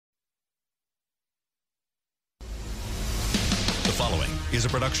following is a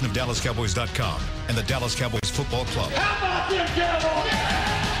production of DallasCowboys.com and the Dallas Cowboys Football Club. How about them Cowboys?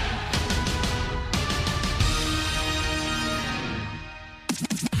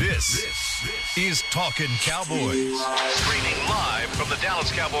 This is Talkin' Cowboys. Streaming live from the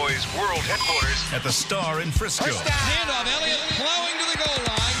Dallas Cowboys World Headquarters at the Star in Frisco. First down. Handoff. Elliott plowing to the goal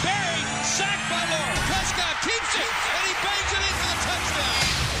line. Buried. Sacked by Lawrence. Prescott keeps it, and he bangs it in for the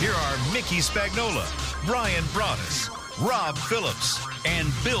touchdown. Here are Mickey Spagnola, Brian Broaddus, Rob Phillips, and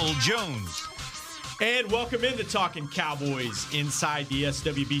Bill Jones. And welcome into Talkin' Cowboys inside the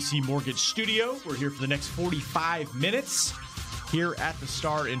SWBC Mortgage Studio. We're here for the next 45 minutes here at the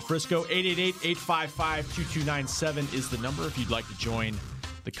Star in Frisco. 888-855-2297 is the number if you'd like to join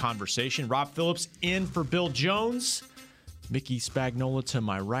the conversation. Rob Phillips in for Bill Jones. Mickey Spagnola to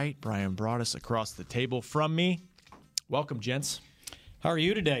my right. Brian Broaddus across the table from me. Welcome, gents. How are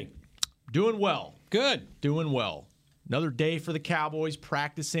you today? Doing well. Good. Doing well. Another day for the Cowboys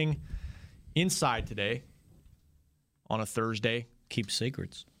practicing inside today on a Thursday. Keep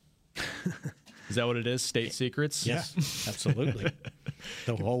secrets. Is that what it is? State secrets? Yes, absolutely.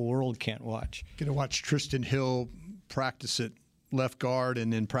 The whole world can't watch. Going to watch Tristan Hill practice at left guard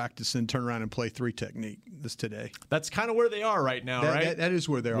and then practice and turn around and play three technique this today. That's kind of where they are right now, right? That is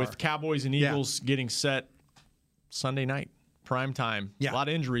where they are. With Cowboys and Eagles getting set Sunday night, prime time. Yeah. A lot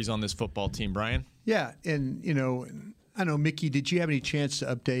of injuries on this football team, Brian. Yeah, and, you know, I don't know, Mickey, did you have any chance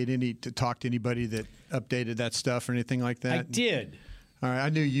to talk to anybody that updated that stuff or anything like that? I did. All right, I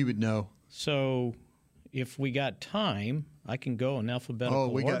knew you would know. So if we got time, I can go in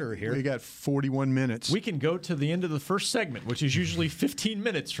alphabetical order here. We got 41 minutes. We can go to the end of the first segment, which is usually 15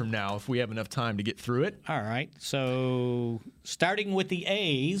 minutes from now if we have enough time to get through it. All right. So starting with the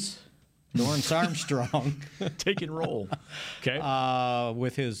A's, Lawrence Armstrong. Take and roll. Okay.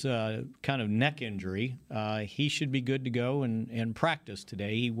 With his kind of neck injury, he should be good to go and practice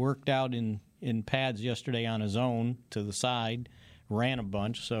today. He worked out in pads yesterday on his own to the side, ran a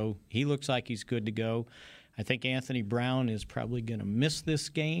bunch, so he looks like he's good to go. I think Anthony Brown is probably going to miss this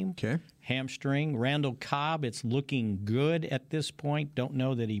game. Okay. Hamstring. Randall Cobb, it's looking good at this point. Don't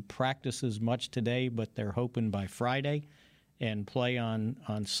know that he practices much today, but they're hoping by Friday and play on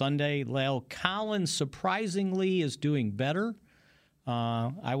Sunday. La'el Collins, surprisingly, is doing better.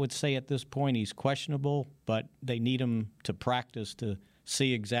 I would say at this point he's questionable, but they need him to practice to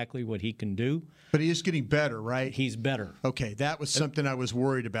see exactly what he can do. But he is getting better, right? He's better. Okay, that was something I was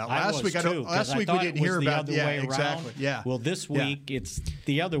worried about. Last week we didn't hear about the other way around. Exactly. Yeah. Well, this week it's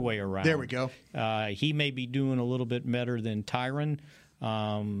the other way around. There we go. He may be doing a little bit better than Tyron.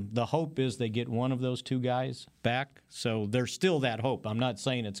 The hope is they get one of those two guys back. So there's still that hope. I'm not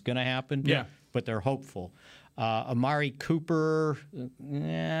saying it's going to happen, but they're hopeful. Amari Cooper,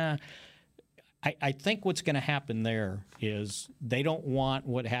 I think what's going to happen there is they don't want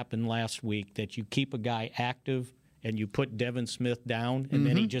what happened last week, that you keep a guy active and you put Devin Smith down and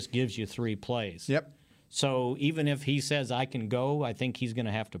then he just gives you 3 plays. Yep. So even if he says I can go, I think he's going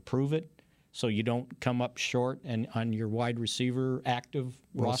to have to prove it so you don't come up short and on your wide receiver active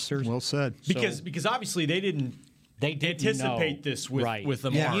rosters. Well said. Because obviously they didn't anticipate this with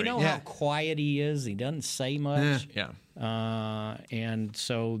Amari. Yeah. You know how quiet he is? He doesn't say much. Yeah. And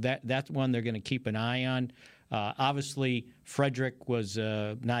so that's one they're going to keep an eye on. Obviously, Frederick was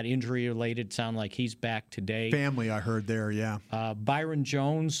not injury-related. Sound like he's back today. Family, I heard there, yeah. Byron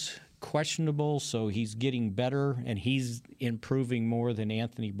Jones, questionable, so he's getting better, and he's improving more than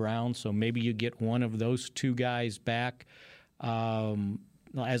Anthony Brown. So maybe you get one of those two guys back.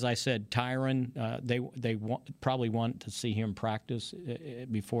 As I said, Tyron, they probably want to see him practice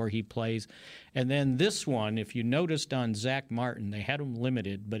before he plays. And then this one, if you noticed on Zach Martin, they had him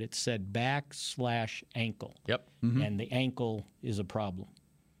limited, but it said back/ankle. Yep. Mm-hmm. And the ankle is a problem.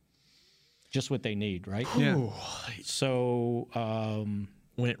 Just what they need, right? Yeah. So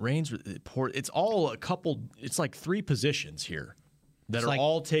when it rains, it's all it's like 3 positions here that are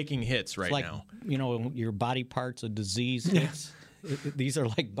all taking hits right now. You know, your body parts of disease hits. These are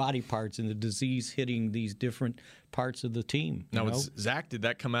like body parts, and the disease hitting these different parts of the team. Now, Zach, did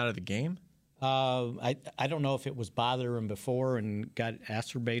that come out of the game? I don't know if it was bothering him before and got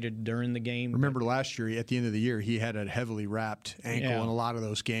exacerbated during the game. Remember last year, at the end of the year, he had a heavily wrapped ankle in a lot of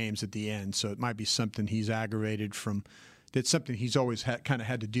those games at the end. So it might be something he's aggravated from. That's something he's always kind of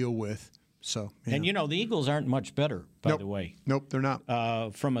had to deal with. So, and the Eagles aren't much better, by the way. Nope, they're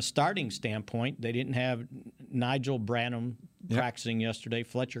not. From a starting standpoint, they didn't have Nigel Branham practicing yesterday.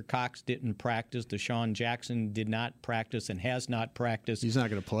 Fletcher Cox didn't practice. Deshaun Jackson did not practice and has not practiced. He's not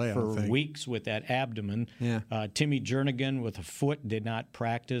going to play for weeks with that abdomen. Yeah. Timmy Jernigan with a foot did not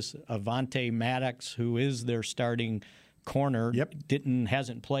practice. Avante Maddox, who is their starting corner,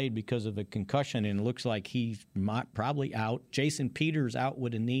 hasn't played because of a concussion, and looks like he's probably out. Jason Peters out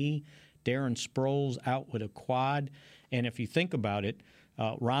with a knee. Darren Sproles out with a quad. And if you think about it,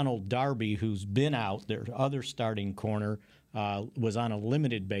 Ronald Darby, who's been out, their other starting corner, was on a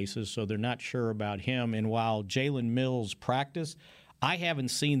limited basis, so they're not sure about him. And while Jalen Mills practiced, I haven't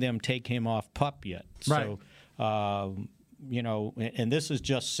seen them take him off PUP yet. Right. So, and this is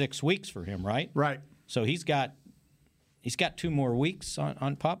just 6 weeks for him, right? Right. So he's got 2 more weeks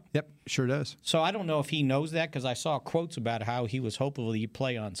on PUP. Yep, sure does. So I don't know if he knows that, because I saw quotes about how he was hopeful he'd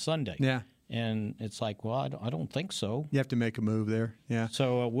play on Sunday. Yeah. And it's like, well, I don't think so. You have to make a move there. Yeah.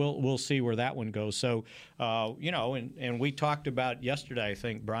 So we'll see where that one goes. So and we talked about yesterday. I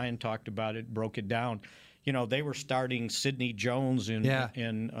think Brian talked about it, broke it down. They were starting Sidney Jones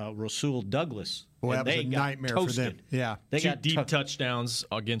and Rasul Douglas. Boy, that was a nightmare for them. Yeah. They got deep touchdowns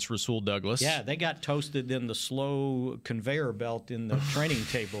against Rasul Douglas. Yeah, they got toasted in the slow conveyor belt in the training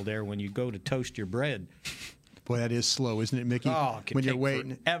table there when you go to toast your bread. Boy, that is slow, isn't it, Mickey? Oh, it can when take you're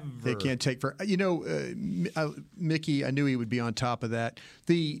waiting, forever. They can't take for. Mickey, I knew he would be on top of that.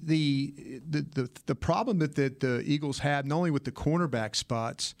 The problem that the Eagles had, not only with the cornerback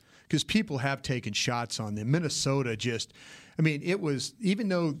spots, because people have taken shots on them. Minnesota it was, even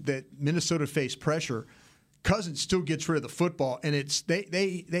though that Minnesota faced pressure, Cousins still gets rid of the football, and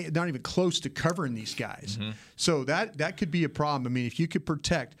they're not even close to covering these guys. Mm-hmm. So that could be a problem. I mean, if you could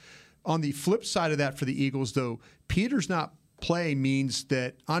protect. On the flip side of that for the Eagles, though, Peters not playing means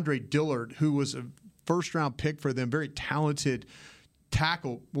that Andre Dillard, who was a first-round pick for them, very talented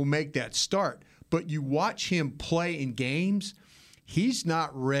tackle, will make that start. But you watch him play in games, he's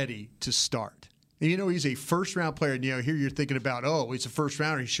not ready to start. And he's a first-round player. And, here you're thinking about, he's a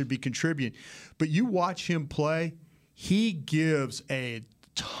first-rounder, he should be contributing. But you watch him play, he gives a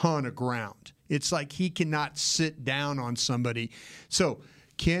ton of ground. It's like he cannot sit down on somebody. So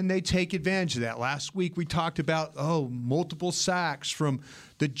can they take advantage of that? Last week we talked about, multiple sacks from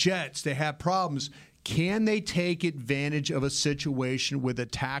the Jets. They have problems. Can they take advantage of a situation with a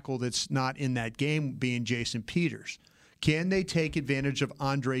tackle that's not in that game, being Jason Peters? Can they take advantage of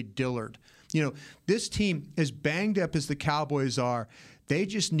Andre Dillard? This team, as banged up as the Cowboys are, they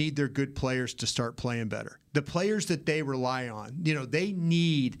just need their good players to start playing better. The players that they rely on, they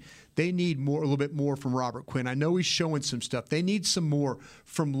need more, a little bit more from Robert Quinn. I know he's showing some stuff. They need some more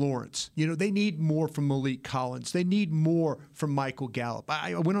from Lawrence. They need more from Malik Collins. They need more from Michael Gallup.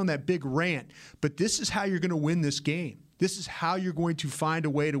 I went on that big rant, but this is how you're going to win this game. This is how you're going to find a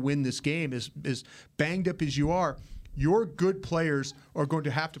way to win this game. As banged up as you are, your good players are going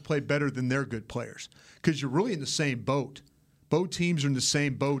to have to play better than their good players, because you're really in the same boat. Both teams are in the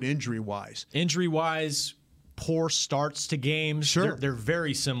same boat injury-wise. Injury-wise, poor starts to games. Sure. They're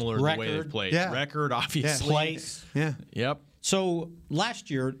very similar to the way they've played. Yeah. Record, obviously. Place. Yeah. Yep. So last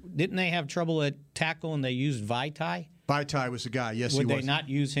year, didn't they have trouble at tackle and they used Vaitai? Vaitai was the guy. Yes, Would he was. they not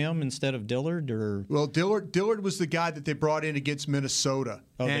use him instead of Dillard? Or Well, Dillard was the guy that they brought in against Minnesota.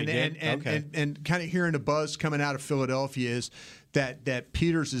 Oh, and, they did? Okay. And kind of hearing the buzz coming out of Philadelphia is that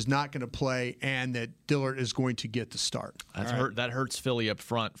Peters is not going to play and that Dillard is going to get the start. That hurts Philly up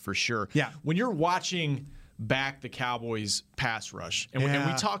front for sure. Yeah. When you're watching back the Cowboys pass rush, and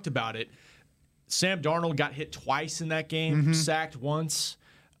we talked about it, Sam Darnold got hit twice in that game, sacked once.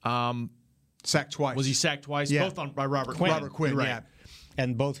 Sacked twice. Was he sacked twice? Yeah. Both by Robert Quinn. Robert Quinn, Right. yeah.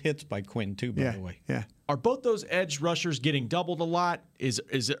 and both hits by Quinn too, by the way. Yeah. Are both those edge rushers getting doubled a lot?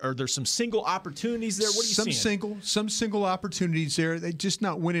 Are there some single opportunities there? What are you seeing? Some single opportunities there. They just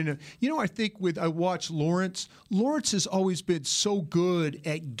not winning. I think I watch Lawrence. Lawrence has always been so good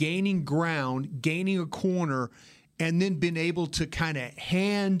at gaining ground, gaining a corner, and then been able to kind of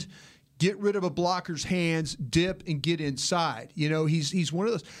get rid of a blocker's hands, dip, and get inside. He's one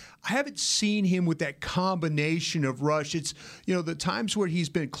of those. I haven't seen him with that combination of rush. It's, the times where he's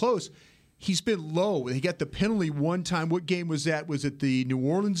been close, he's been low. He got the penalty one time. What game was that? Was it the New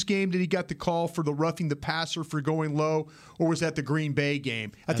Orleans game that he got the call for the roughing the passer for going low? Or was that the Green Bay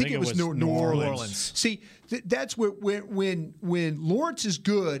game? I think it was New Orleans. See, that's when Lawrence is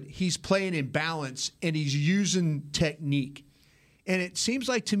good, he's playing in balance and he's using technique. And it seems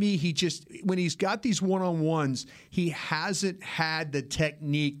like to me when he's got these one-on-ones, he hasn't had the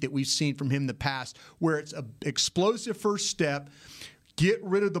technique that we've seen from him in the past, where it's an explosive first step, get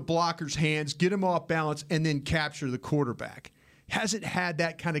rid of the blocker's hands, get him off balance, and then capture the quarterback. Hasn't had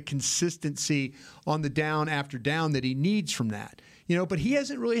that kind of consistency on the down after down that he needs from that. But he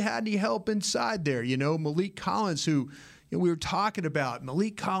hasn't really had any help inside there. Malik Collins, who we were talking about,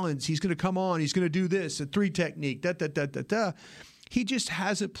 Malik Collins, he's going to come on, he's going to do this, a 3 technique, he just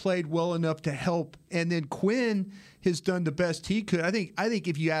hasn't played well enough to help. And then Quinn has done the best he could. I think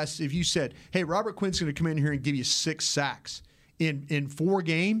if you said, hey, Robert Quinn's going to come in here and give you 6 sacks in 4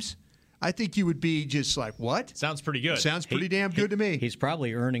 games, I think you would be just like, what? Sounds pretty good. Sounds pretty damn good to me. He's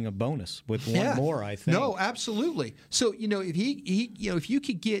probably earning a bonus with one more, I think. No, absolutely. So, if if you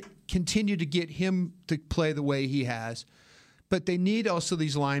could continue to get him to play the way he has, but they need also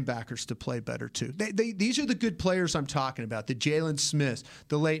these linebackers to play better too. These are the good players I'm talking about: the Jalen Smiths,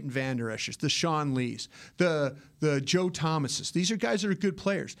 the Leighton Vander Esch's, the Sean Lees, the Joe Thomases. These are guys that are good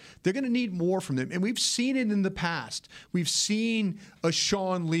players. They're going to need more from them, and we've seen it in the past. We've seen a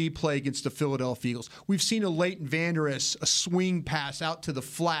Sean Lee play against the Philadelphia Eagles. We've seen a Leighton Vander Esch, a swing pass out to the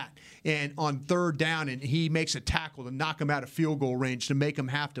flat and on 3rd down, and he makes a tackle to knock him out of field goal range to make him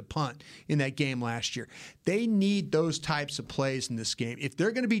have to punt in that game last year. They need those types of plays in this game. If they're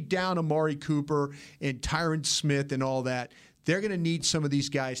going to be down Amari Cooper and Tyron Smith and all that, they're going to need some of these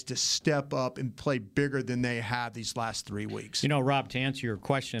guys to step up and play bigger than they have these last 3 weeks. Rob, to answer your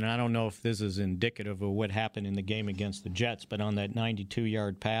question, I don't know if this is indicative of what happened in the game against the Jets, but on that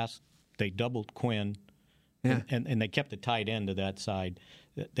 92-yard pass, they doubled Quinn, and they kept the tight end to that side.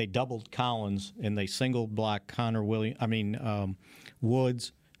 They doubled Collins, and they single blocked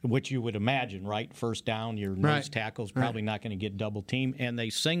Woods, which you would imagine, right? First down, your nose tackle's probably not going to get double teamed. And they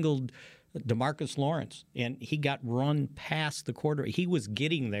singled DeMarcus Lawrence, and he got run past the quarter. He was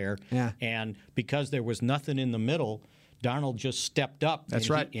getting there, and because there was nothing in the middle, Darnold just stepped up.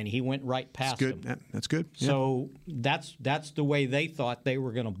 And he went right past him. That's good. So that's the way they thought they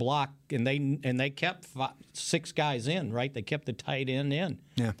were going to block, and they kept 6 guys in, right? They kept the tight end in.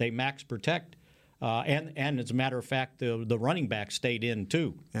 Yeah. They max protect, and as a matter of fact, the running back stayed in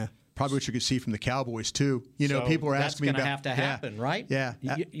too. Yeah. Probably what you could see from the Cowboys too. People are asking me about that's going to have to happen, right? Yeah.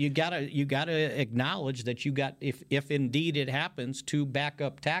 You gotta acknowledge that you got, if indeed it happens, 2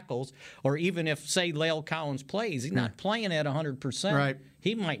 backup tackles, or even if, say, La'el Collins plays, he's not playing at 100%. Right.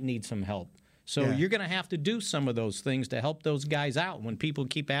 He might need some help. So you're going to have to do some of those things to help those guys out. When people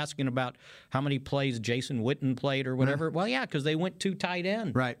keep asking about how many plays Jason Witten played or whatever, well, because they went 2 tight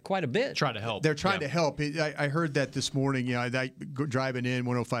end quite a bit. Try to help. They're trying to help. I heard that this morning, driving in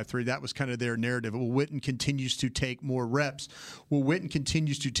 105.3, that was kind of their narrative. Well, Witten continues to take more reps. Well, Witten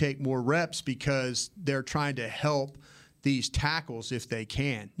continues to take more reps because they're trying to help these tackles if they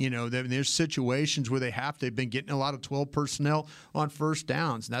can. There's situations where they've been getting a lot of 12 personnel on first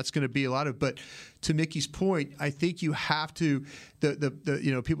downs, and that's going to be a lot of. But to Mickey's point, I think you have to.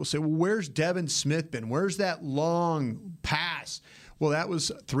 People say, well, where's Devin Smith been? Where's that long pass? Well, that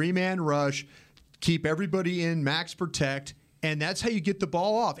was 3-man rush, keep everybody in, max protect, and that's how you get the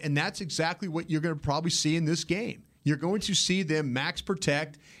ball off. And that's exactly what you're going to probably see in this game. You're going to see them max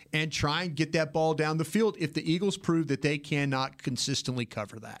protect and try and get that ball down the field if the Eagles prove that they cannot consistently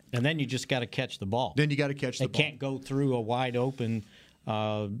cover that. And then you just got to catch the ball. Then you got to catch the ball. They can't go through a wide open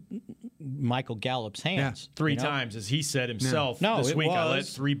Michael Gallup's hands. 3 times, as he said himself this week. I let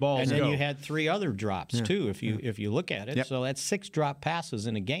 3 balls go. And then go. you had 3 other drops, too, if you look at it. Yep. So that's 6 drop passes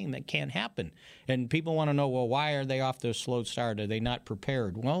in a game. That can't happen. And people want to know, well, why are they off their slow start? Are they not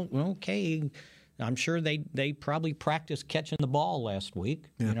prepared? Well, okay. I'm sure they probably practiced catching the ball last week.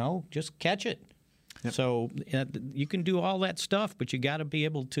 Just catch it. Yep. So you can do all that stuff, but you got to be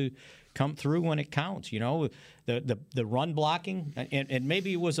able to come through when it counts. The run blocking, and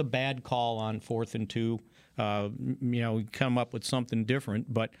maybe it was a bad call on 4th and 2. Come up with something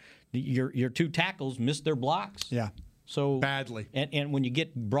different, but your 2 tackles missed their blocks. Yeah. So badly. And when you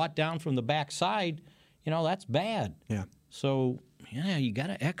get brought down from the backside, that's bad. Yeah. So. Yeah, you got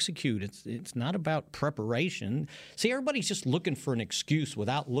to execute. It's not about preparation. See, everybody's just looking for an excuse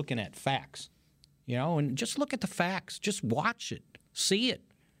without looking at facts. And just look at the facts. Just watch it. See it.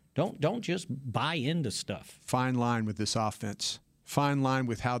 Don't just buy into stuff. Fine line with this offense. Fine line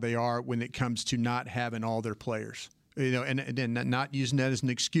with how they are when it comes to not having all their players. And not using that as an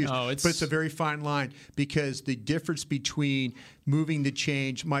excuse. But it's a very fine line because the difference between moving the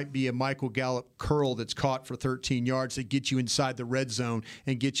change might be a Michael Gallup curl that's caught for 13 yards that gets you inside the red zone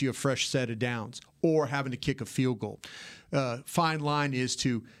and gets you a fresh set of downs, or having to kick a field goal. Fine line is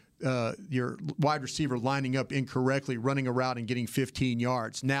to your wide receiver lining up incorrectly, running a route and getting 15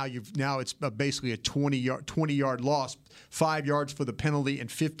 yards. Now it's basically a 20-yard loss, 5 yards for the penalty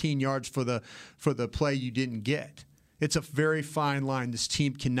and 15 yards for the play you didn't get. It's a very fine line. This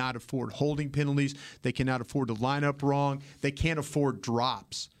team cannot afford holding penalties. They cannot afford to line up wrong. They can't afford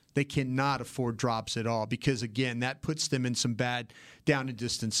drops. They cannot afford drops at all because, again, that puts them in some bad down and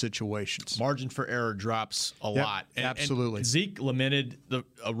distance situations. Margin for error drops a lot. Absolutely. And Zeke lamented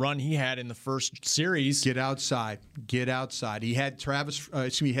a run he had in the first series. Get outside. Get outside. He had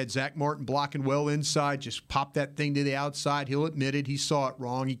he had Zach Martin blocking well inside. Just pop that thing to the outside. He'll admit it. He saw it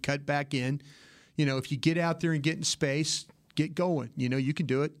wrong. He cut back in. If you get out there and get in space, get going. You can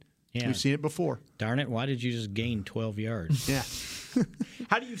do it. Yeah. We've seen it before. Darn it, why did you just gain 12 yards? Yeah.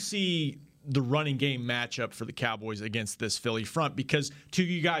 How do you see the running game matchup for the Cowboys against this Philly front? Because to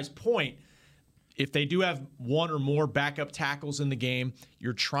you guys' point, if they do have one or more backup tackles in the game,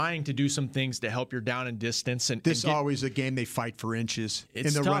 you're trying to do some things to help your down and distance. This is always a game they fight for inches in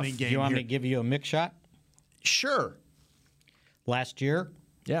the tough. running game. You want me to give you a mix shot? Sure. Last year,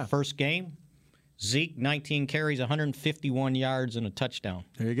 first game, Zeke, 19 carries, 151 yards, and a touchdown.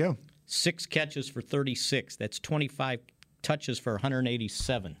 There you go. 6 catches for 36. That's 25 touches for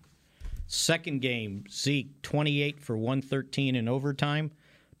 187. Second game, Zeke, 28 for 113 in overtime,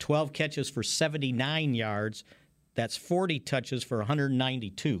 12 catches for 79 yards. That's 40 touches for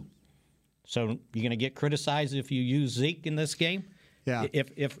 192. So you're going to get criticized if you use Zeke in this game? Yeah.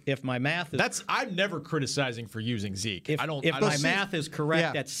 If my math is I'm never criticizing for using Zeke. If my math is correct,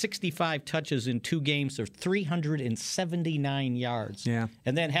 Yeah. that's 65 touches in 2 games, or 379 yards. Yeah.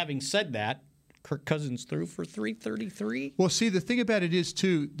 And then having said that, Kirk Cousins threw for 333. Well, see, the thing about it is,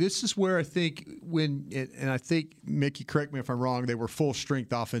 too, this is where I think and I think, Mickey, correct me if I'm wrong, they were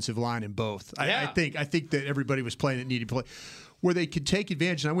full-strength offensive line in both. Yeah. I think that everybody was playing that needed to play. Where they could take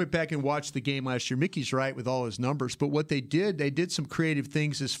advantage. And I went back and watched the game last year. Mickey's right with all his numbers. But what they did some creative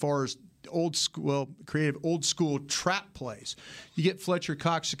things as far as old school trap plays. You get Fletcher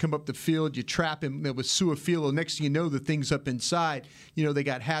Cox to come up the field, you trap him with Su'a-Filo. Next thing you know, the thing's up inside. They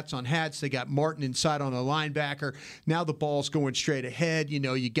got hats on hats. They got Martin inside on a linebacker. Now the ball's going straight ahead.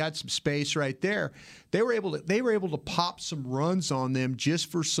 You got some space right there. They were able to pop some runs on them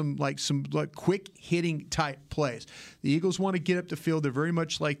just for some quick hitting type plays. The Eagles want to get up the field. They're very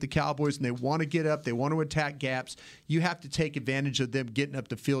much like the Cowboys, and they want to get up. They want to attack gaps. You have to take advantage of them getting up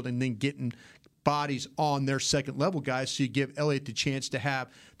the field and then getting bodies on their second level guys, so you give Elliott the chance to have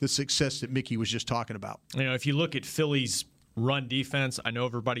the success that Mickey was just talking about. If you look at Philly's run defense, I know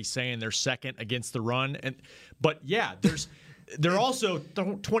everybody's saying they're second against the run, but they're also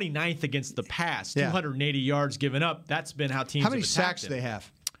 29th against the pass, 280 yards given up. That's been how teams. How many have sacks them. do they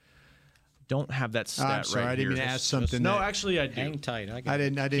have? Don't have that stat I'm sorry, right I didn't here. mean to ask something. No, actually, I do. Hang tight. I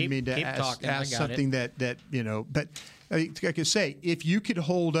didn't mean to ask something that. But like I say, if you can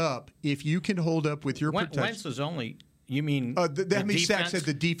hold up with your protection. Wentz is only. You mean that many sacks that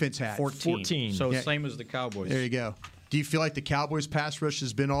the defense had? 14. So same as the Cowboys. There you go. Do you feel like the Cowboys' pass rush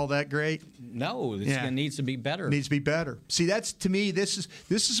has been all that great? No, it needs to be better. Needs to be better. See, that's, to me, this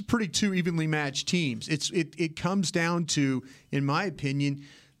is a pretty two evenly matched teams. It comes down to, in my opinion,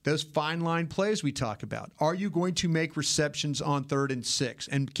 those fine line plays we talk about. Are you going to make receptions on 3rd and 6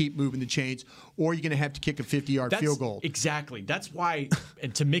 and keep moving the chains, or are you going to have to kick a 50-yard field goal? Exactly. That's why,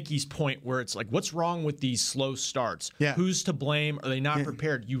 and to Mickey's point, where it's like, what's wrong with these slow starts? Yeah. Who's to blame? Are they not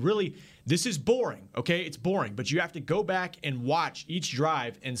prepared? This is boring, okay? It's boring, but you have to go back and watch each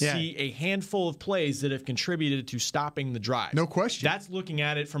drive and see a handful of plays that have contributed to stopping the drive. No question. That's looking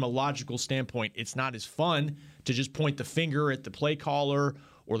at it from a logical standpoint. It's not as fun to just point the finger at the play caller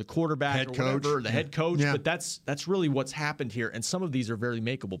or the quarterback head or coach. whatever, the head coach, Yeah. but that's really what's happened here, and some of these are very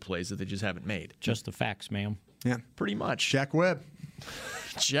makeable plays that they just haven't made. Just the facts, ma'am. Yeah. Pretty much. Jack Webb.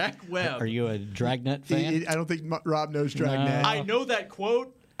 Jack Webb. Are you a Dragnet fan? I don't think Rob knows Dragnet. I know that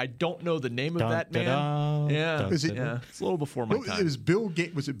quote. I don't know the name of that man. Yeah. Is it- It's a little before my time. It was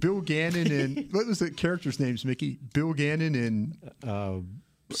was it Bill Gannon and what was the character's names, Mickey? Bill Gannon and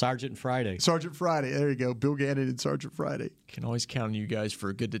Sergeant Friday. Sergeant Friday. There you go. Bill Gannon and Sergeant Friday. Can always count on you guys for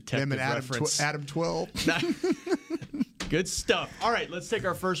a good detective Him and reference. Adam 12. Good stuff. All right, let's take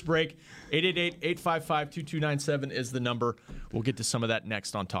our first break. 888-855-2297 is the number. We'll get to some of that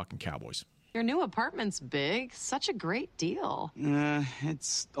next on Talking Cowboys. Your new apartment's big. Such a great deal.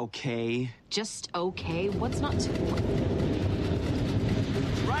 It's okay. Just okay? What's not too...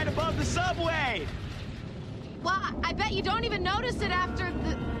 It's right above the subway! Well, I bet you don't even notice it after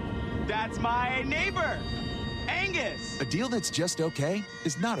the... That's my neighbor, Angus! A deal that's just okay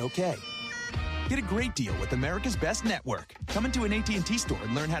is not okay. Get a great deal with America's Best Network. Come into an AT&T store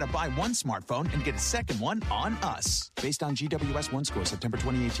and learn how to buy one smartphone and get a second one on us. Based on GWS 1 score, September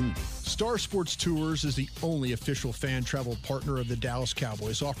 2018. Star Sports Tours is the only official fan travel partner of the Dallas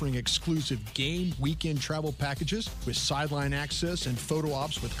Cowboys, offering exclusive game weekend travel packages with sideline access and photo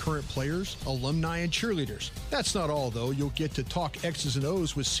ops with current players, alumni, and cheerleaders. That's not all, though. You'll get to talk X's and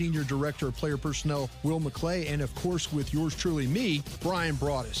O's with Senior Director of Player Personnel Will McClay, and of course with yours truly, me, Brian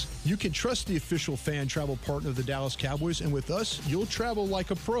Broaddus. You can trust the official fan travel partner of the Dallas Cowboys, and with us, you'll travel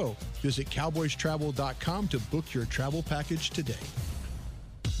like a pro. Visit cowboystravel.com to book your travel package today.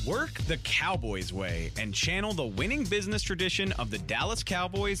 Work the Cowboys way and channel the winning business tradition of the Dallas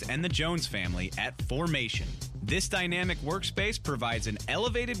Cowboys and the Jones family at Formation. This dynamic workspace provides an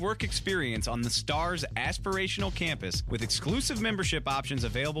elevated work experience on the Star's aspirational campus with exclusive membership options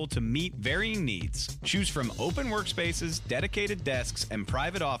available to meet varying needs. Choose from open workspaces, dedicated desks, and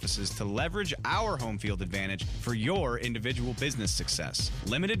private offices to leverage our home field advantage for your individual business success.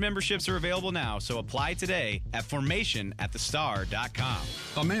 Limited memberships are available now, so apply today at formationatthestar.com.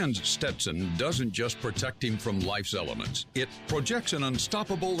 A man's Stetson doesn't just protect him from life's elements. It projects an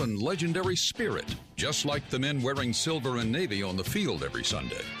unstoppable and legendary spirit, just like the men wearing silver and navy on the field every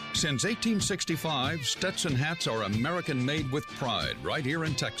Sunday. Since 1865, Stetson hats are American-made with pride right here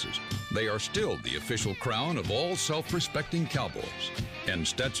in Texas. They are still the official crown of all self-respecting Cowboys. And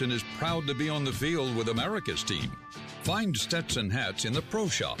Stetson is proud to be on the field with America's team. Find Stetson hats in the Pro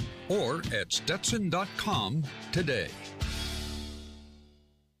Shop or at Stetson.com today.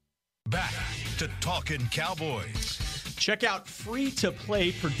 Back to Talking Cowboys. Check out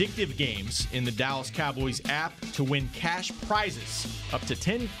free-to-play predictive games in the Dallas Cowboys app to win cash prizes. Up to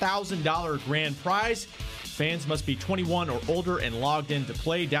 $10,000 grand prize. Fans must be 21 or older and logged in to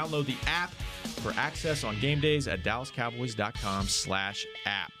play. Download the app for access on game days at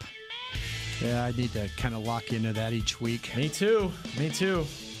dallascowboys.com/app. Yeah, I need to kind of lock into that each week. Me too.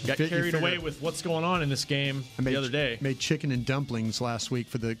 Got carried away with what's going on in this game the other day. Made chicken and dumplings last week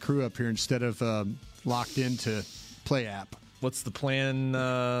for the crew up here instead of locked into Play app. What's the plan?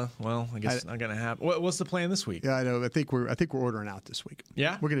 Well, I guess it's not going to happen. What's the plan this week? Yeah, I know. I think we're ordering out this week.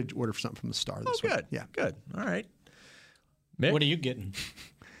 Yeah, we're going to order something from the Star this week. Good. Yeah, good. All right. Mick? What are you getting?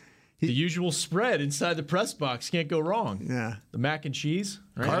 The usual spread inside the press box. Can't go wrong. Yeah. The mac and cheese.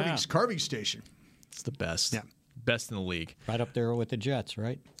 Right? Carving station. It's the best. Yeah. Best in the league. Right up there with the Jets,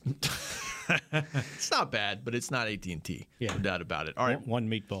 right? It's not bad, but it's not AT&T. Yeah. No doubt about it. All right. One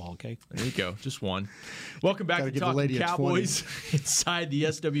meatball, okay? There you go. Just one. Welcome back to the Talking lady Cowboys inside the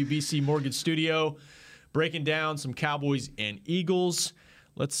SWBC Morgan studio. Breaking down some Cowboys and Eagles.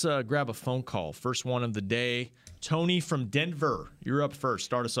 Let's grab a phone call. First one of the day. Tony from Denver. You're up first.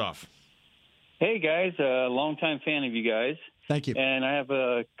 Start us off. Hey, guys. A longtime fan of you guys. Thank you. And I have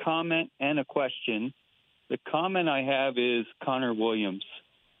a comment and a question. The comment I have is Connor Williams.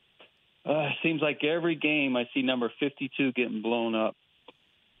 Seems like every game I see number 52 getting blown up.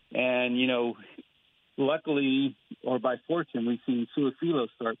 And, you know, luckily or by fortune, we've seen Su'a-Filo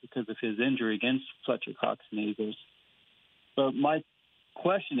start because of his injury against Fletcher Cox and Eagles. But my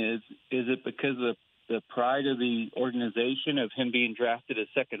question is it because of the pride of the organization of him being drafted a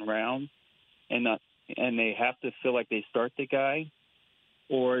second round and they have to feel like they start the guy?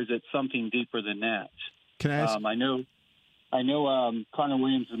 Or is it something deeper than that? Can I ask? I know Connor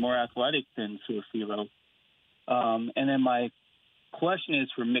Williams is more athletic than Su'a-Filo. And then my question is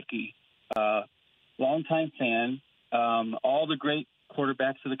for Mickey, longtime fan, all the great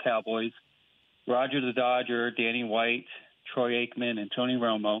quarterbacks of the Cowboys, Roger the Dodger, Danny White, Troy Aikman, and Tony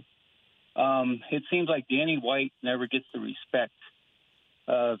Romo. It seems like Danny White never gets the respect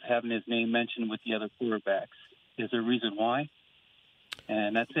of having his name mentioned with the other quarterbacks. Is there a reason why?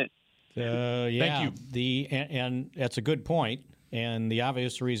 And that's it. Yeah, Thank you. And that's a good point. And the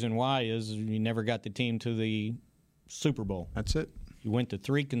obvious reason why is you never got the team to the Super Bowl. That's it. You went to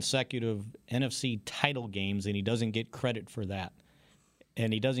 3 consecutive NFC title games, and he doesn't get credit for that.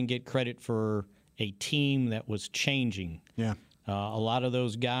 And he doesn't get credit for a team that was changing. Yeah. A lot of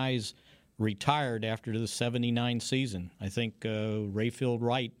those guys retired after the 79 season. I think Rayfield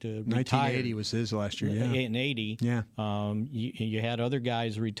Wright retired. 1980 was his last year, yeah. In 80. Yeah. You had other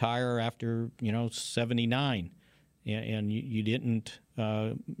guys retire after, 79. And you didn't,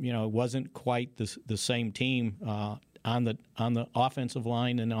 it wasn't quite the same team on the offensive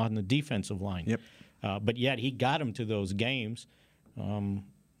line and on the defensive line. Yep. But yet he got them to those games. No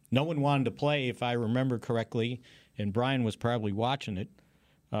one wanted to play, if I remember correctly, and Brian was probably watching it.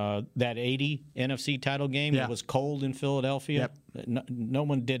 That 80 NFC title game that was cold in Philadelphia, no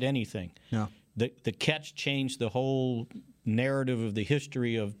one did anything. No. The catch changed the whole narrative of the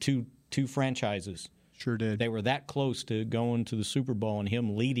history of two 2 franchises. Sure did. They were that close to going to the Super Bowl and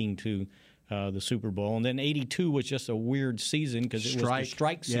him leading to the Super Bowl. And then 82 was just a weird season because it was the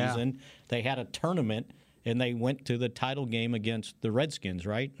strike season. Yeah. They had a tournament, and they went to the title game against the Redskins,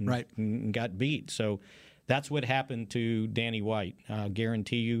 right? And got beat. So that's what happened to Danny White,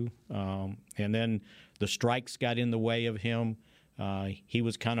 guarantee you. And then the strikes got in the way of him. He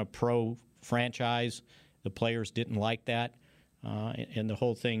was kind of pro-franchise. The players didn't like that. And the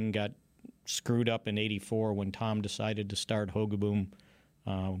whole thing got screwed up in 84 when Tom decided to start Hogaboom,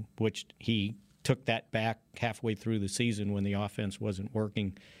 which he took that back halfway through the season when the offense wasn't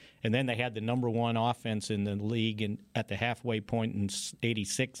working. And then they had the number 1 offense in the league at the halfway point in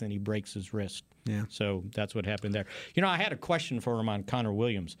 86, and he breaks his wrist. Yeah. So that's what happened there. I had a question for him on Connor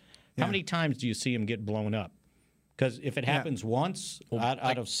Williams. How many times do you see him get blown up? Because if it happens once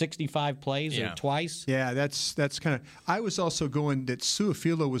out of 65 plays or twice. Yeah, that's kind of – I was also going that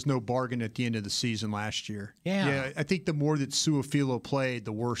Su'a-Filo was no bargain at the end of the season last year. Yeah, I think the more that Su'a-Filo played,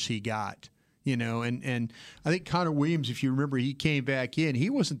 the worse he got. And I think Connor Williams, if you remember, he came back in. He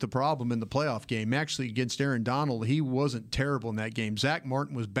wasn't the problem in the playoff game. Actually, against Aaron Donald, he wasn't terrible in that game. Zach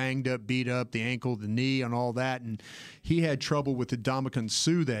Martin was banged up, beat up, the ankle, the knee, and all that, and he had trouble with the Ndamukong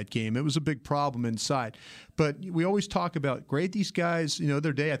Suh that game. It was a big problem inside. But we always talk about grade these guys. The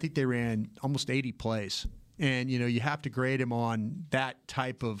other day, I think they ran almost 80 plays. And, you have to grade them on that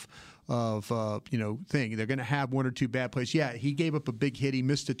type of thing. They're going to have 1 or 2 bad plays. Yeah, he gave up a big hit. He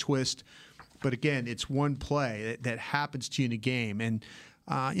missed a twist. But again, it's one play that happens to you in a game, and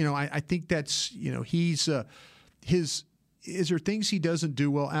I think that's he's his. Is there things he doesn't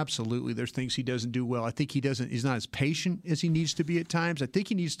do well? Absolutely, there's things he doesn't do well. I think he's not as patient as he needs to be at times. I think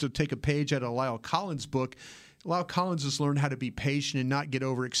he needs to take a page out of Lyle Collins' book. Lyle Collins has learned how to be patient and not get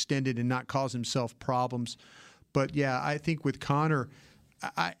overextended and not cause himself problems. But yeah, I think with Connor,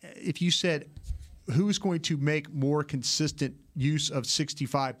 if you said who's going to make more consistent use of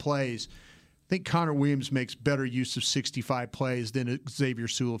 65 plays. I think Connor Williams makes better use of 65 plays than Xavier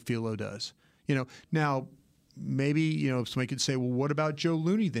Su'a-Filo does. Now maybe somebody could say, well, what about Joe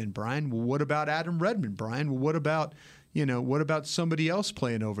Looney then, Brian? Well, what about Adam Redmond, Brian? Well, what about somebody else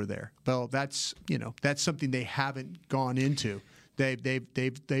playing over there? Well, that's something they haven't gone into.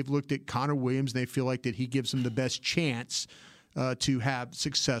 They've looked at Connor Williams. And they feel like that he gives them the best chance to have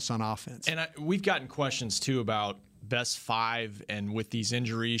success on offense. And we've gotten questions too about best 5, and with these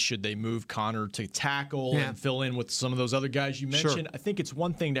injuries, should they move Connor to tackle and fill in with some of those other guys you mentioned? Sure. I think it's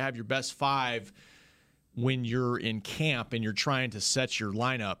one thing to have your best 5 when you're in camp and you're trying to set your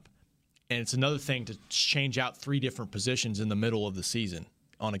lineup, and it's another thing to change out 3 different positions in the middle of the season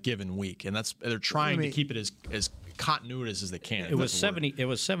on a given week, and they're trying to keep it as continuous as they can. It was 70. It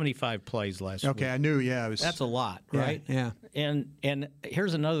was 75 plays last week. Okay, I knew. Yeah, that's a lot, right? Yeah. And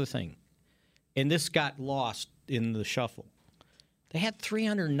here's another thing, and this got lost in the shuffle. They had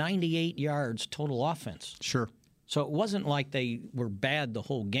 398 yards total offense. Sure. So it wasn't like they were bad the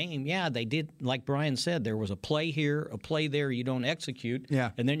whole game. Yeah, they did, like Brian said, there was a play here, a play there you don't execute,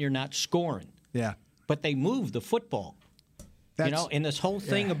 and then you're not scoring. Yeah. But they moved the football. And this whole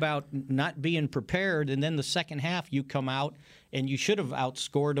thing about not being prepared, and then the second half you come out and you should have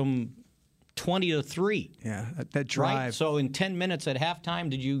outscored them 20-3. Yeah, that drive. Right? So in 10 minutes at halftime,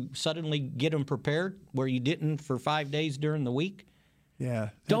 did you suddenly get them prepared where you didn't for 5 days during the week? Yeah.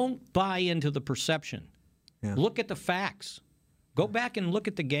 Don't buy into the perception. Yeah. Look at the facts. Go back and look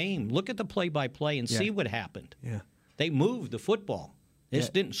at the game. Look at the play-by-play and see what happened. Yeah. They moved the football. They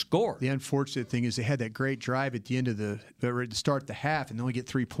just didn't score. The unfortunate thing is they had that great drive at the end of to start the half and only get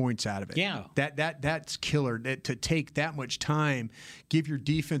 3 points out of it. Yeah. That's killer. To take that much time, give your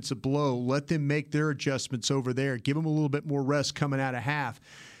defense a blow, let them make their adjustments over there, give them a little bit more rest coming out of half,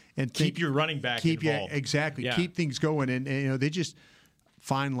 and keep your running back involved. Exactly. Yeah. Keep things going, and they just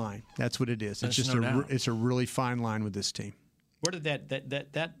fine line. That's what it is. It's just it's a really fine line with this team. Where did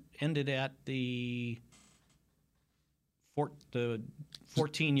that ended at the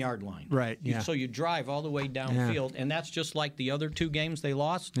 14-yard line. Right, yeah. So you drive all the way downfield, and that's just like the other 2 games they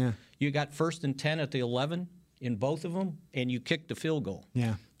lost. Yeah. You got 1st and 10 at the 11 in both of them, and you kicked the field goal.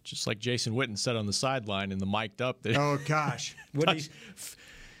 Yeah. Just like Jason Witten said on the sideline in the mic'd up. Oh, gosh.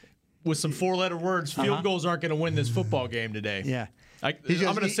 With some 4-letter words, field goals aren't going to win this football game today. Yeah. I'm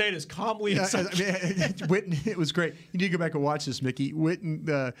going to say it as calmly as Witten, it was great. You need to go back and watch this, Mickey.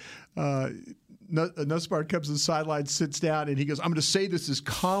 Witten, Nussmeier comes to the sideline, sits down, and he goes, "I'm going to say this as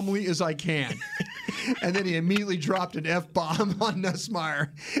calmly as I can." And then he immediately dropped an F-bomb on Nussmeier.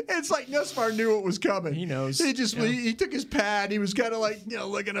 It's like Nussmeier knew what was coming. He knows. He took his pad. He was kind of like,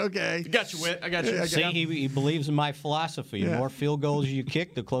 looking okay. I got you, Whit. I got you. See, he believes in my philosophy. The more field goals you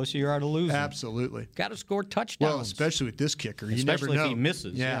kick, the closer you are to losing. Absolutely. Got to score touchdowns. Well, especially with this kicker. You Especially never know. if he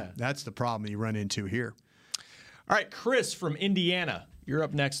misses. Yeah, that's the problem you run into here. All right, Chris from Indiana. You're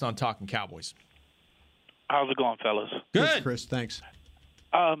up next on Talking Cowboys. How's it going, fellas? Good, Chris. Thanks.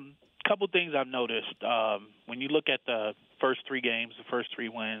 Couple things I've noticed. When you look at the first 3 games, the first 3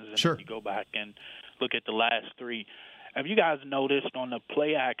 wins, and sure. then you go back and look at the last 3, have you guys noticed on the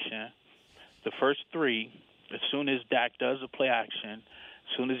play action, the first 3, as soon as Dak does the play action,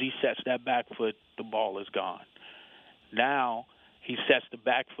 as soon as he sets that back foot, the ball is gone. Now he sets the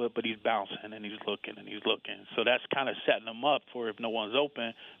back foot, but he's bouncing and he's looking and he's looking. So that's kind of setting him up for, if no one's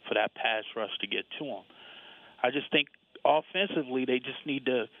open, for that pass rush to get to him. I just think offensively they just need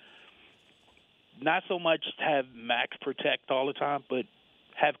to not so much have max protect all the time, but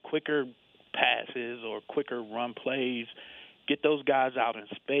have quicker passes or quicker run plays, get those guys out in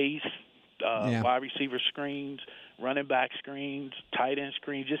space, wide receiver screens, running back screens, tight end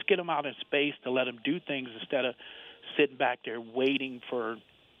screens. Just get them out in space to let them do things instead of sitting back there waiting for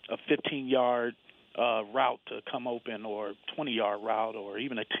a 15-yard route to come open or a 20-yard route or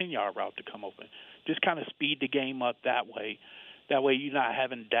even a 10-yard route to come open. Just kind of speed the game up that way. That way you're not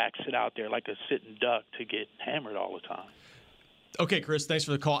having Dak sit out there like a sitting duck to get hammered all the time. Okay, Chris, thanks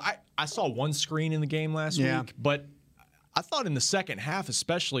for the call. I saw one screen in the game last week, but I thought in the second half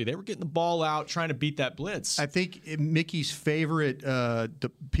especially, they were getting the ball out, trying to beat that blitz. I think Mickey's favorite,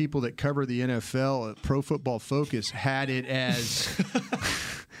 the people that cover the NFL, Pro Football Focus, had it as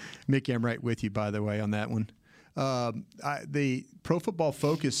 – Mickey, I'm right with you, by the way, on that one. The Pro Football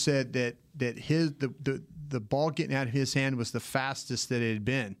Focus said that the ball getting out of his hand was the fastest that it had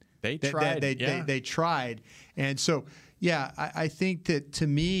been. They tried. They tried. And so, I think that to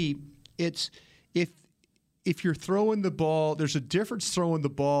me, it's if you're throwing the ball, there's a difference throwing the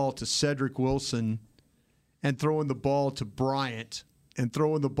ball to Cedric Wilson and throwing the ball to Bryant and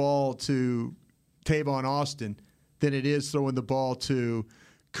throwing the ball to Tavon Austin than it is throwing the ball to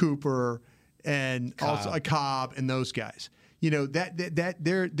Cooper and also Cobb and those guys.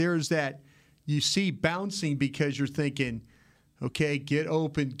 There's that. You see bouncing because you're thinking, okay, get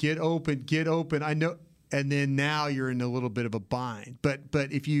open. I know, and then now you're in a little bit of a bind. But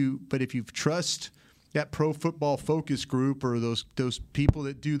if you trust that Pro Football Focus group or those people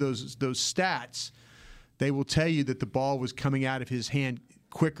that do those stats, they will tell you that the ball was coming out of his hand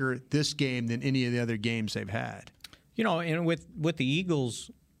quicker this game than any of the other games they've had. And with the Eagles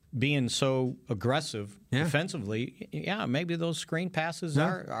being so aggressive defensively, maybe those screen passes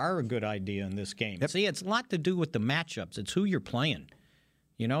are a good idea in this game. Yep. See, it's a lot to do with the matchups. It's who you're playing.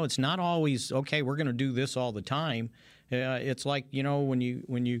 It's not always, okay, we're going to do this all the time. It's like, when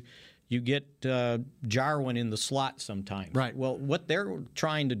you get Jarwin in the slot sometimes. Right. Well, what they're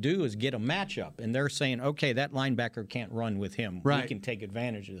trying to do is get a matchup, and they're saying, okay, that linebacker can't run with him. Right. We can take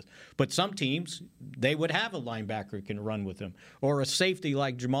advantage of this. But some teams, they would have a linebacker who can run with him, or a safety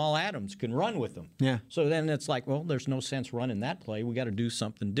like Jamal Adams can run with him. Yeah. So then it's like, well, there's no sense running that play. We got to do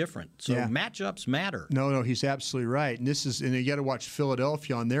something different. So matchups matter. No, he's absolutely right. And you got to watch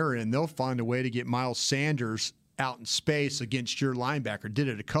Philadelphia on their end. They'll find a way to get Miles Sanders out in space against your linebacker. Did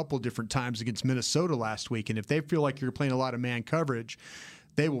it a couple different times against Minnesota last week. And if they feel like you're playing a lot of man coverage,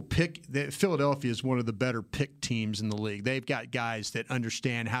 they will pick. Philadelphia is one of the better pick teams in the league. They've got guys that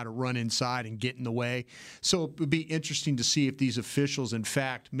understand how to run inside and get in the way. So it would be interesting to see if these officials, in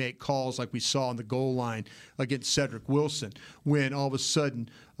fact, make calls like we saw on the goal line against Cedric Wilson, when all of a sudden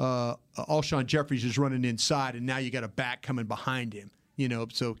Alshon Jeffries is running inside, and now you got a back coming behind him.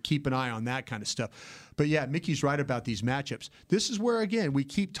 So keep an eye on that kind of stuff. But, Mickey's right about these matchups. This is where, again, we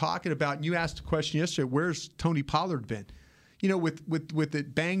keep talking about, and you asked a question yesterday, where's Tony Pollard been? With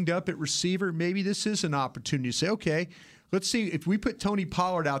it banged up at receiver, maybe this is an opportunity to say, okay, let's see, if we put Tony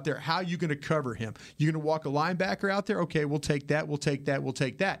Pollard out there, how are you going to cover him? You're going to walk a linebacker out there? Okay, we'll take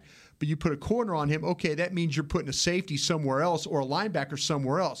that. But you put a corner on him, okay, that means you're putting a safety somewhere else or a linebacker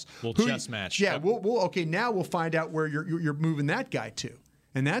somewhere else. Chess match. Yeah, okay, now we'll find out where you're moving that guy to.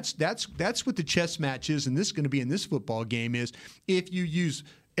 And that's what the chess match is, and this is going to be in this football game, is if you use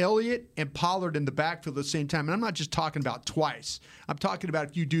Elliott and Pollard in the backfield at the same time, and I'm not just talking about twice. I'm talking about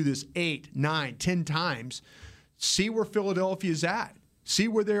if you do this 8, 9, 10 times, see where Philadelphia is at. See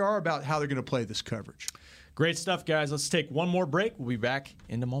where they are about how they're going to play this coverage. Great stuff, guys. Let's take one more break. We'll be back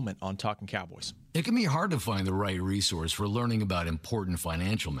in a moment on Talking Cowboys. It can be hard to find the right resource for learning about important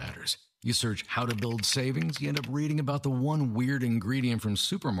financial matters. You search how to build savings, you end up reading about the one weird ingredient from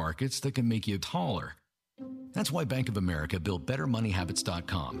supermarkets that can make you taller. That's why Bank of America built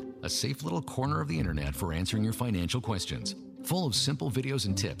BetterMoneyHabits.com, a safe little corner of the internet for answering your financial questions. Full of simple videos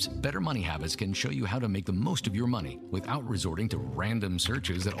and tips, Better Money Habits can show you how to make the most of your money without resorting to random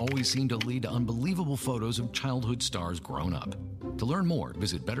searches that always seem to lead to unbelievable photos of childhood stars grown up. To learn more,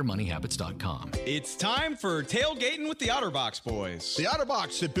 visit BetterMoneyHabits.com. It's time for tailgating with the OtterBox boys. The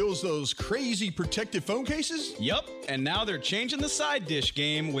OtterBox that builds those crazy protective phone cases? Yup, and now they're changing the side dish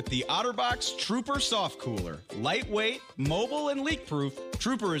game with the OtterBox Trooper Soft Cooler. Lightweight, mobile, and leak-proof,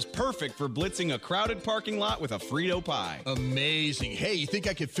 Trooper is perfect for blitzing a crowded parking lot with a Frito pie. Amazing. Hey, you think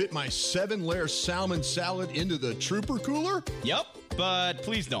I could fit my 7-layer salmon salad into the Trooper cooler? Yup, but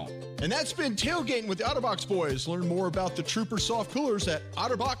please don't. And that's been Tailgating with the OtterBox boys. Learn more about the Trooper Soft Coolers at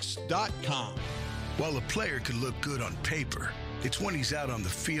OtterBox.com. While a player could look good on paper, it's when he's out on the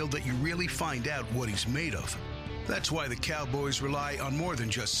field that you really find out what he's made of. That's why the Cowboys rely on more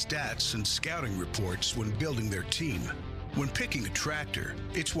than just stats and scouting reports when building their team. When picking a tractor,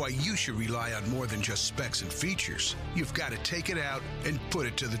 it's why you should rely on more than just specs and features. You've got to take it out and put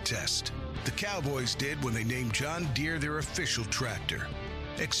it to the test. The Cowboys did when they named John Deere their official tractor.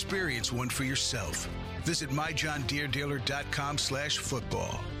 Experience one for yourself. Visit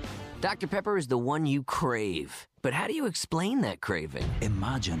myjohndeeredealer.com/football. Dr. Pepper is the one you crave. But how do you explain that craving?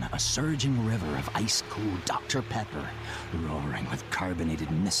 Imagine a surging river of ice-cold Dr. Pepper, roaring with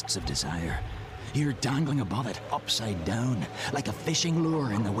carbonated mists of desire. You're dangling above it, upside down, like a fishing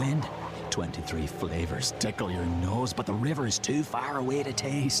lure in the wind. 23 flavors tickle your nose, but the river is too far away to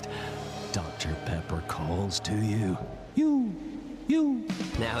taste. Dr. Pepper calls to you. You.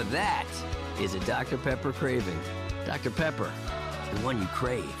 Now that is a Dr. Pepper craving. Dr. Pepper, the one you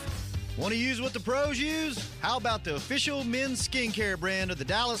crave. Want to use what the pros use? How about the official men's skincare brand of the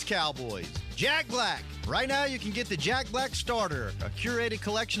Dallas Cowboys, Jack Black. Right now you can get the Jack Black Starter, a curated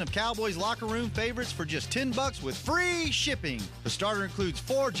collection of Cowboys locker room favorites for just $10 with free shipping. The starter includes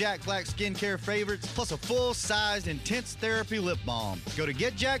 4 Jack Black skincare favorites plus a full-sized intense therapy lip balm. Go to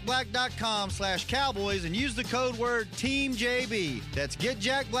getjackblack.com/cowboys and use the code word TEAMJB. That's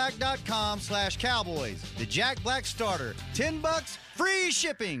getjackblack.com/cowboys. The Jack Black Starter, $10, free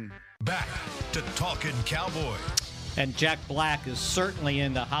shipping. Back to Talking Cowboys. And Jack Black is certainly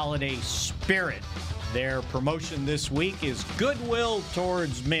in the holiday spirit. Their promotion this week is Goodwill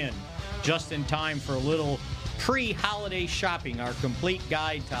Towards Men. Just in time for a little pre-holiday shopping, our complete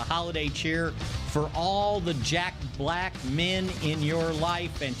guide to holiday cheer for all the Jack Black men in your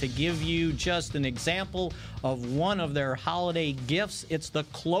life. And to give you just an example of one of their holiday gifts, it's the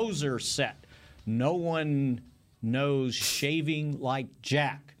closer set. No one knows shaving like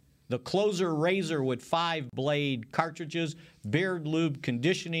Jack. The Closer Razor with 5-blade cartridges, beard lube,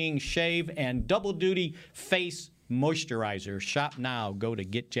 conditioning, shave, and double-duty face moisturizer. Shop now. Go to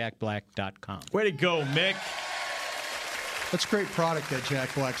getjackblack.com. Way to go, Mick. That's great product, that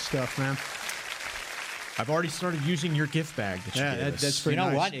Jack Black stuff, man. I've already started using your gift bag. That's pretty nice.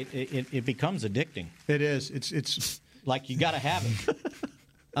 You know what? It becomes addicting. It is. It's like you got to have it.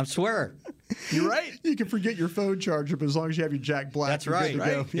 I swear. You're right. You can forget your phone charger, but as long as you have your Jack Black, that's you're right. good to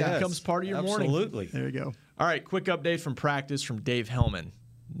go. Yeah, it becomes part of your morning. Absolutely. There you go. All right, quick update from practice from Dave Hellman.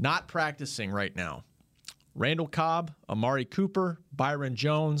 Not practicing right now. Randall Cobb, Amari Cooper, Byron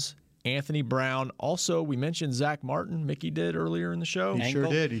Jones, Anthony Brown. Also, we mentioned Zach Martin. Mickey did earlier in the show. He sure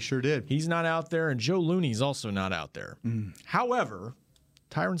did. He's not out there, and Joe Looney's also not out there. However,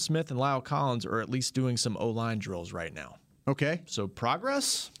 Tyron Smith and Lyle Collins are at least doing some O-line drills right now. Okay. So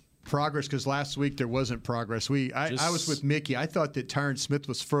progress? Progress, because last week there wasn't progress. I was with Mickey. I thought that Tyron Smith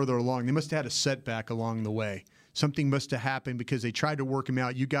was further along. They must have had a setback along the way. Something must have happened because they tried to work him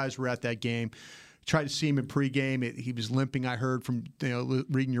out. You guys were at that game. Tried to see him in pregame. He was limping, I heard from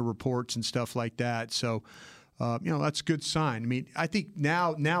reading your reports and stuff like that. So, that's a good sign. I mean, I think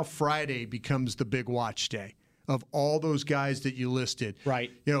now Friday becomes the big watch day of all those guys that you listed.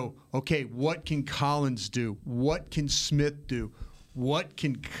 Right. Okay, what can Collins do? What can Smith do? What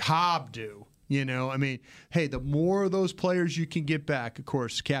can Cobb do? Hey, the more of those players you can get back, of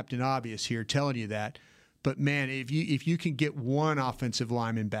course, Captain Obvious here telling you that. But, man, if you can get one offensive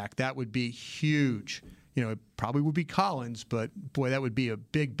lineman back, that would be huge. It probably would be Collins, but, boy, that would be a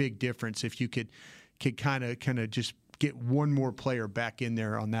big, big difference if you could kind of just get one more player back in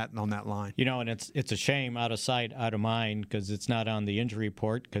there on that line. And it's a shame, out of sight, out of mind, because it's not on the injury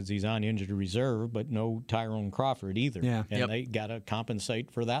report because he's on injured reserve, but no Tyrone Crawford either. Yeah. And they got to compensate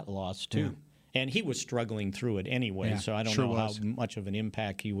for that loss, too. Yeah. And he was struggling through it anyway, so I don't know how much of an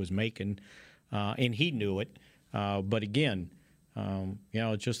impact he was making. And he knew it. But again,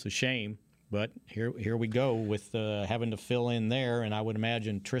 It's just a shame. But here we go with having to fill in there, and I would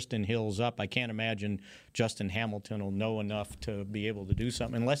imagine Tristan Hill's up. I can't imagine Justin Hamilton will know enough to be able to do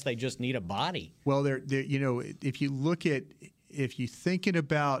something unless they just need a body. Well, if you're thinking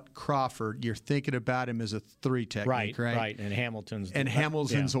about Crawford, you're thinking about him as a 3 technique, right? Right, and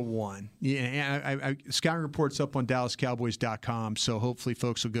Hamilton's a 1. Yeah, scouting report's up on DallasCowboys.com, so hopefully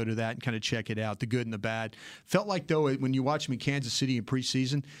folks will go to that and kind of check it out, the good and the bad. Felt like, though, when you watch him in Kansas City in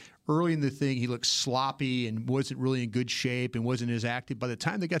preseason, early in the thing, he looked sloppy and wasn't really in good shape and wasn't as active. By the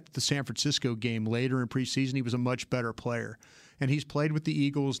time they got to the San Francisco game later in preseason, he was a much better player. And he's played with the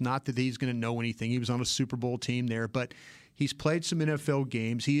Eagles, not that he's going to know anything. He was on a Super Bowl team there, but he's played some NFL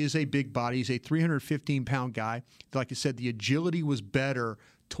games. He is a big body. He's a 315-pound guy. Like I said, the agility was better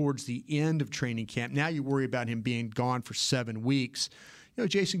towards the end of training camp. Now you worry about him being gone for 7 weeks.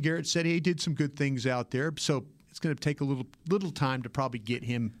 Jason Garrett said he did some good things out there, so it's going to take a little time to probably get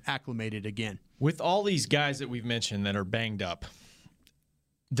him acclimated again. With all these guys that we've mentioned that are banged up,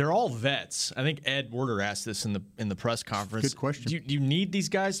 they're all vets. I think Ed Werder asked this in the press conference. Good question. Do you need these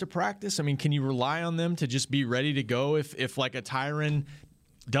guys to practice? I mean, can you rely on them to just be ready to go if like a Tyron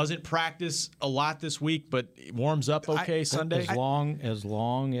doesn't practice a lot this week but warms up okay Sunday? As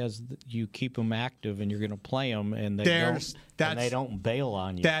long as you keep them active and you're going to play them and they don't bail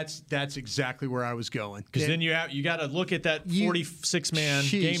on you. That's exactly where I was going. Because then you got to look at that 46-man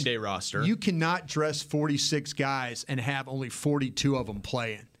game day roster. You cannot dress 46 guys and have only 42 of them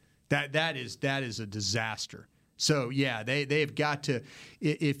playing. That is a disaster. So yeah, they've got to.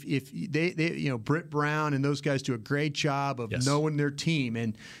 If they Britt Brown and those guys do a great job of knowing their team,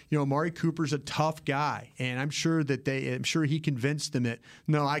 and Amari Cooper's a tough guy, and I'm sure he convinced them that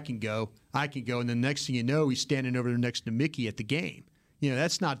no, I can go, and the next thing you know, he's standing over there next to Mickey at the game.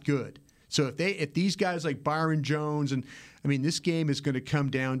 That's not good. So if these guys like Byron Jones, and I mean, this game is going to come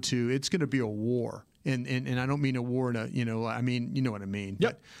down to it's going to be a war. And I don't mean a war in a, I mean, you know what I mean.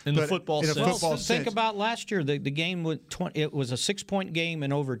 Yep. In the football sense. Think about last year. The game was it was a 6-point game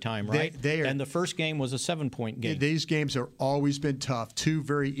in overtime, right? And the first game was a 7-point game. These games have always been tough. 2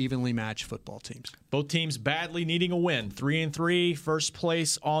 very evenly matched football teams. Both teams badly needing a win. 3-3, first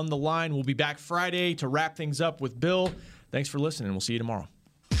place on the line. We'll be back Friday to wrap things up with Bill. Thanks for listening. We'll see you tomorrow.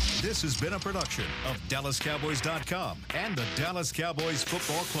 This has been a production of DallasCowboys.com and the Dallas Cowboys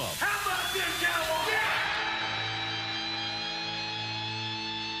Football Club. How about this, Cowboys?